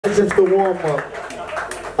That's just the warm up.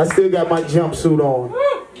 I still got my jumpsuit on.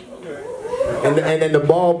 And then the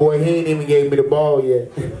ball boy, he ain't even gave me the ball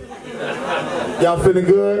yet. Y'all feeling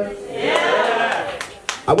good? Yeah.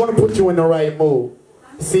 I want to put you in the right mood.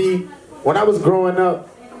 See, when I was growing up,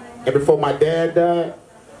 and before my dad died,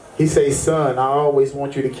 he said, son, I always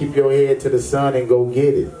want you to keep your head to the sun and go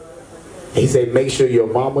get it. He said, make sure your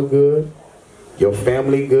mama good, your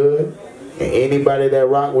family good, and anybody that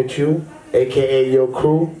rock with you, AKA your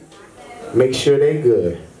crew, make sure they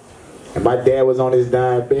good. And my dad was on his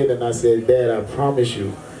dying bed and I said, Dad, I promise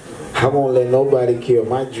you, I won't let nobody kill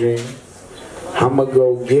my dream. I'ma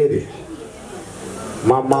go get it.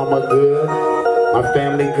 My mama good, my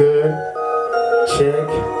family good, check.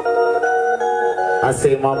 I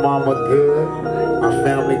say my mama good, my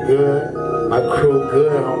family good, my crew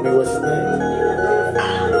good, homie, what's next?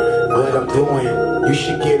 What I'm doing, you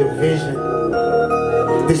should get a vision.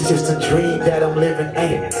 This just a dream that I'm living,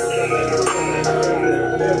 ain't.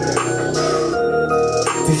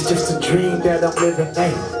 This just a dream that I'm living,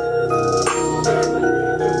 ain't.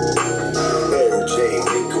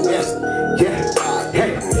 Yeah,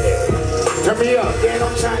 hey, turn me up, man,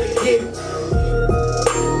 I'm trying to get it.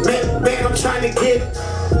 Man, I'm trying to get it.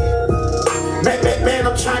 Man,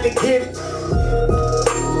 I'm trying to get it.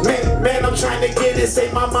 Man, I'm trying to get it.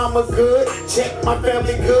 Say my mama good, check my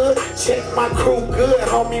family good, check my crew good,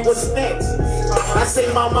 homie, what's next? I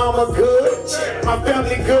say my mama good, check my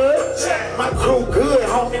family good, check my crew good,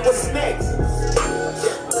 homie, what's next?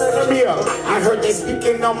 Turn me up. I heard they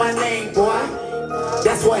speaking on my name, boy.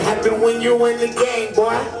 That's what happened when you in the game,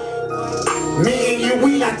 boy. Me and you,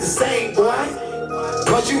 we not the same, boy.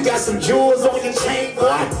 Cause you got some jewels on your chain,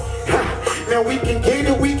 boy. Now we can get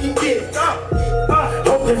it, we can get it.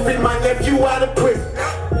 Hope to fit my nephew out of prison.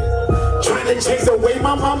 Trying to chase away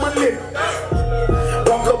my mama living.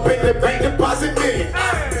 Walk up in the bank, deposit million.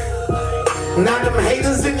 Now them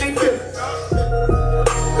haters in their feelings.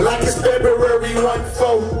 Like it's February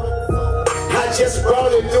 1/4. I just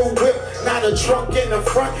brought a new whip, not a trunk in the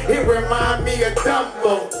front. It remind me of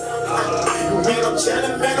Dumbo. Man, I'm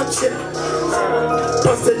chillin', man, I'm chillin'.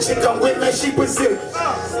 Plus the chick I'm with, man, she Brazilian.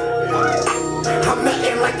 I'm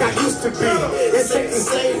nothing like I used to be. It's safe to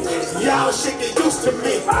say, y'all shit get used to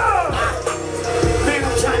me. Man,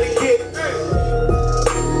 I'm trying to get it.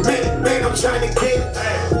 Man, I'm trying to get it.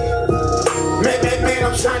 Man,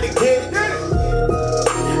 I'm trying to get it.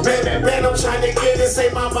 Man, I'm trying to get it. Say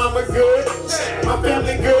my mama good, my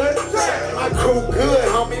family good, my crew good,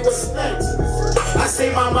 homie, what's next? I say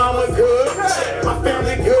my mama good, my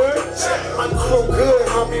family good, my crew good,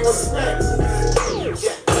 homie, what's next?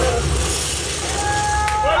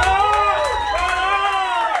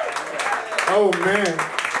 Oh man,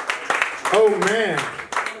 oh man,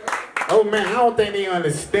 oh man, I don't think they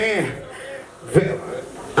understand.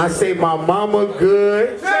 I say my mama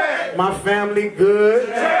good, my family good,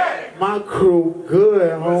 my crew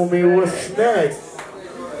good, homie, what's next?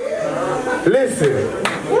 Listen,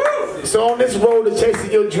 so on this road to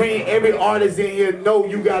chasing your dream, every artist in here know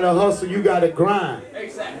you gotta hustle, you gotta grind.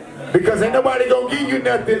 Because ain't nobody gonna give you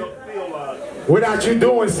nothing without you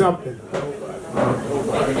doing something.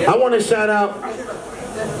 I want to shout out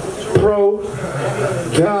Pro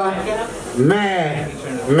Da Man.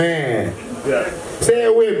 Say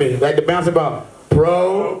it with me, like the bounce ball.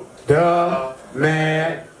 Pro Da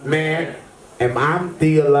Man. And I'm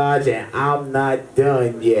Theolodge and I'm not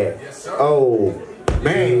done yet. Oh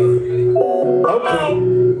man. Okay.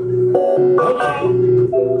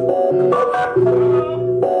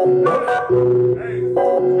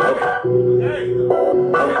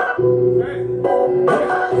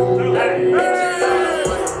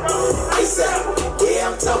 Yeah,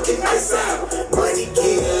 I'm talking ice out. Money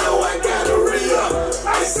getting low, I gotta re-up.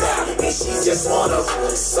 Ice out, and she just wanna,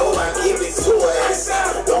 so I give it to her. Ice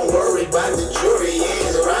out, don't worry about the jury,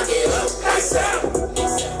 yeah, rock it up. Ice out,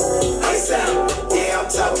 yeah, I'm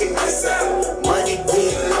talking ice out. Money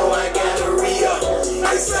getting low, I gotta re-up.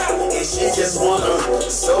 Ice out, and she just wanna,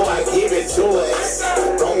 so I give it to her. Ice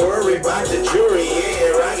out, don't worry about the jury,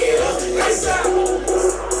 yeah, rock it up. Ice out,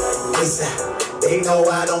 ice out. They know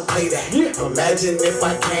I don't play that. Imagine if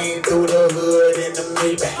I came through the hood in the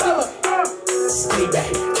Maybach. Stay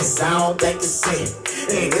back, cause I don't think it's safe.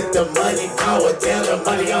 Ain't get the money, power, tell the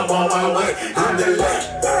money I'm on my way. I'm the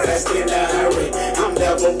left, best in the hurry. I'm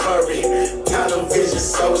never worried. Tunnel vision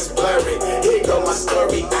so it's blurry. Here go my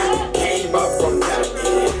story. I came up from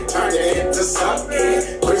nothing, turned it into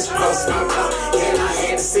something. Crisscross my block, and I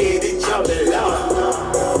had to see it and jump it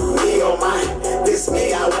low. Me oh my, this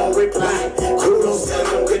me I won't reply. Kudos tell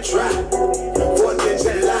them good try. 4th of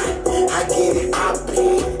July, I get it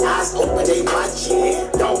poppin'. Eyes open, they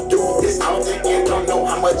watchin'. Don't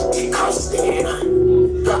much it costs then?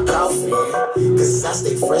 Coffee, cause I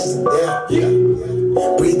stay fresh to death.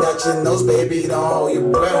 Breathe out your nose, baby, don't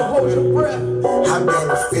hold your breath. I'm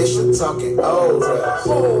beneficial, talking old rap.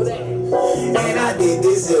 And I did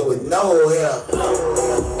this here with no help.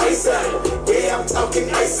 ASAP, yeah, I'm talking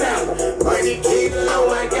ASAP. Money getting low,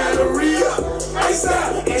 I gotta re-up.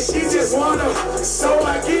 ASAP, and she just wanna, so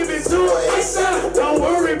I give it to her. ASAP, don't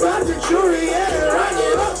worry about the jury, yeah, I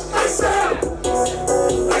get up. ASAP,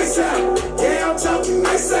 ASAP, yeah, I'm talking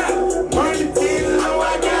ASAP. Money getting low,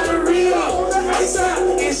 I gotta re-up.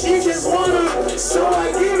 ASAP, and she just wanna, so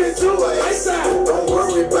I give it to her. ASAP, don't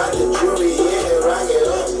worry about the jury, yeah, I get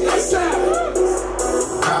up.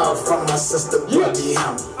 ASAP, call from my sister, Buddy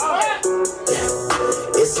Hammer.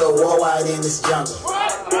 It's a war out in this jungle.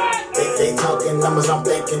 They talking numbers, I'm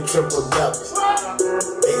thinking triple doubles.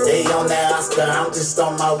 They on that Oscar, I'm just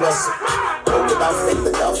on my wrestle. Talk about fake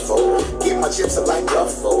the duffel, get my chips up like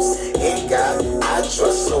ruffles. In God, I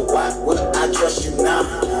trust, so why would I trust you now?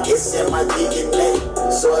 It's in my DNA,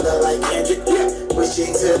 sorta like Kendrick.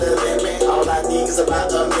 Pushing to the limit, all I need is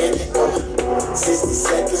about a minute. 60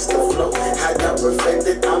 seconds to flow, I got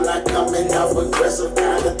perfected. I'm not coming off aggressive,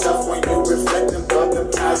 kinda tough when you reflecting. But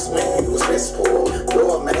them times when you was piss poor,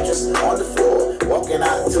 blow a mattress on the floor, walking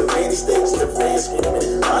out to many states, the fans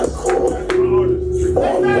screaming encore. You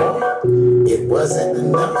want more? It wasn't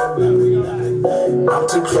enough. I'm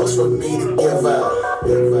too close for me to give up.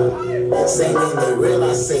 Saying they real,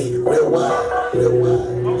 I say real wide, real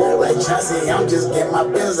wide. Like Chauncey, I'm just getting my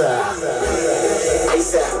biz out.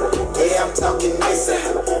 ASAP, yeah, I'm talking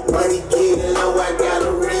ASAP. Money getting low, I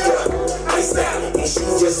gotta re-up. ASAP, and she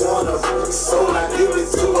just wanna, so I give it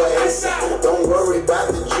to her. ASAP, don't worry about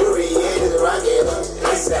the jury, yeah, I get up.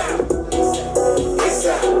 ASAP,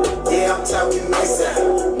 ASAP, yeah, I'm talking ASAP.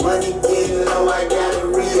 Money getting low, I gotta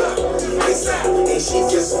re-up. ASAP, and she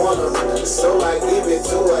just wanna, so I give it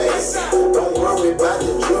to her. ASAP, don't worry about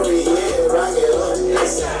the jury, yeah, I get up.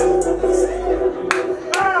 ASAP.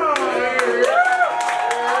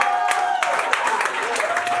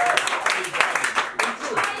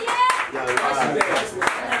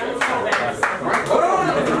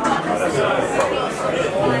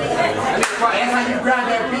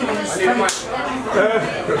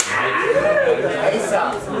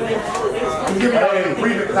 Give me that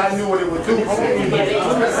breather because I knew what it would do for me.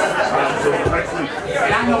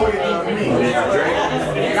 And I know what it do for me.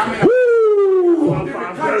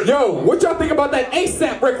 Yo, what y'all think about that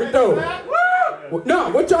ASAP record though? No,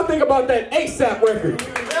 what y'all think about that ASAP record?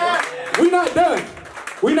 We not done.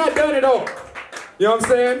 We not done at all. You know what I'm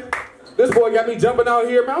saying? This boy got me jumping out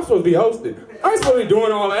here, man. I'm supposed to be hosting. I ain't supposed to be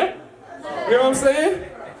doing all that. You know what I'm saying?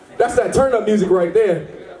 That's that turn up music right there.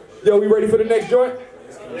 Yo, we ready for the next joint?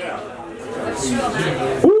 Yeah.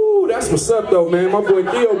 Woo, that's what's up though, man. My boy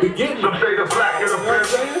Theo be getting it.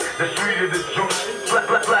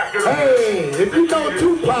 Hey, if you know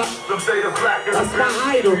Tupac, that's my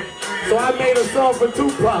idol. So I made a song for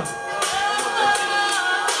Tupac.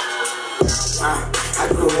 I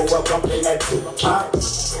grew up bumping that Tupac.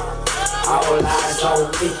 All eyes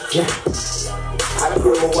on me, yeah. I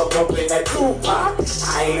grew up bumping that Tupac.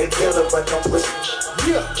 I ain't a killer, but don't push me.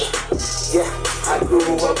 Yeah. I grew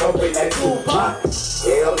up bumping that Tupac.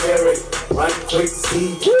 Hail Mary, run quick,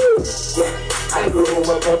 see. Yeah. I grew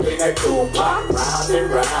up bumping that Tupac. Round and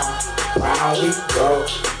round we go.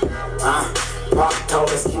 Pop told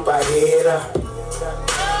us keep our head up.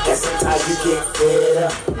 And sometimes you get fed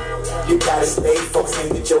up. You gotta stay focused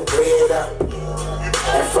and get your bread up.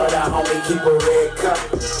 And for the homie, keep a red cup.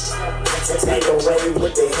 Take away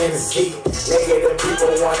with the Hennessy. Negative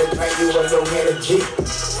people wanna drain you of your energy,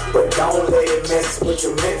 but don't let it mess with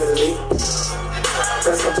you mentally.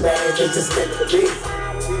 Cause some bad things just meant to be.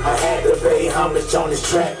 I had to pay homage on this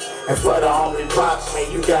track. And for the homie Pop,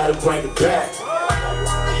 man, you gotta bring it back.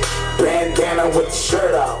 Bandana with the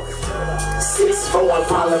shirt off. 6'4" and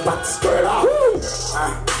falling about the skirt off.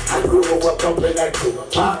 I grew up bumping that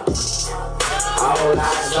Tupac. All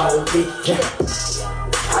eyes on me, yeah.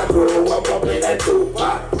 I grew up bumping that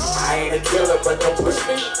Tupac. I ain't a killer, but don't push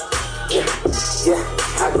me. Yeah.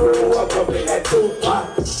 I grew up bumping that Tupac.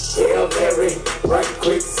 Hail Mary, run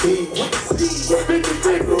quick, see. Yeah.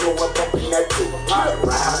 I grew up bumping that Tupac.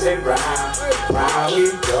 Round and round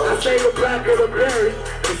we go. I say the blacker the berry,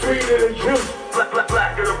 the sweeter the juice.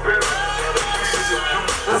 Blacker the berry.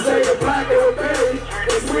 I say the blacker the berry,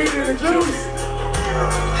 the sweeter the juice.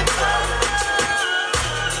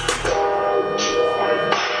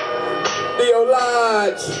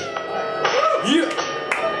 Theolodge. Yeah.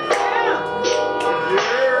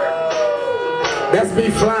 That's me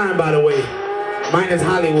flying, by the way. Mine is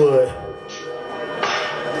Hollywood.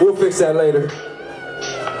 We'll fix that later.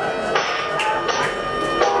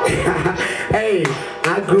 Hey,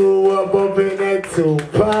 I grew up in that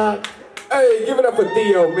Tupac. Hey, give it up for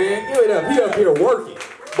Theo, man. Give it up. He up here working.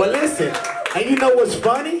 But listen, and you know what's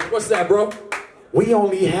funny? What's that, bro? We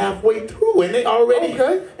only halfway through, and they already.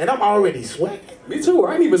 Okay. And I'm already sweating. Me too.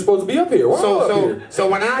 I ain't even supposed to be up here. Why am I up here? So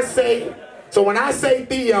when I say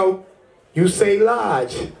Theo, you say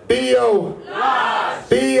Lodge. Theo. Lodge.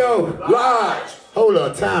 Theo. Lodge. Hold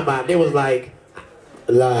on, time out. It was like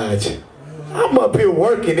Lodge. I'm up here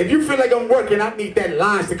working. If you feel like I'm working, I need that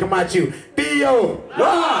Lodge to come out you. Theo.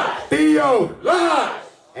 Lodge. Theo. Lodge.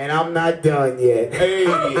 And I'm not done yet. Hey.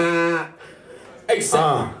 Hey,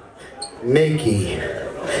 Nikki,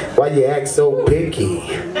 why you act so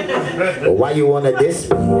picky? Or why you wanna diss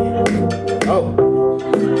me? Oh.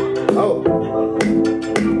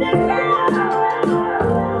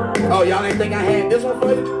 Oh, y'all didn't think I had this one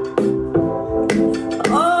for you?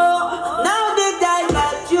 Oh, now that I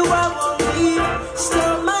got you, I won't leave.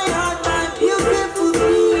 Still my heart, my beautiful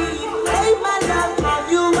queen. Hey, my love, love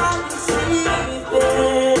you while you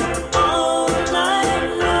sleeping. All night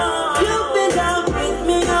long, you've been out with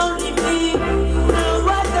me, only me. Now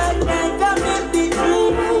what I can't come in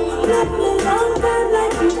between. Let me long time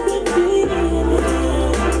like you've been feeling.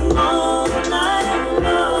 All night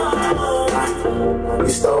long. You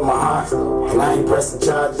stole my heart, and I ain't pressing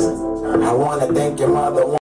charges. I wanna thank your mother.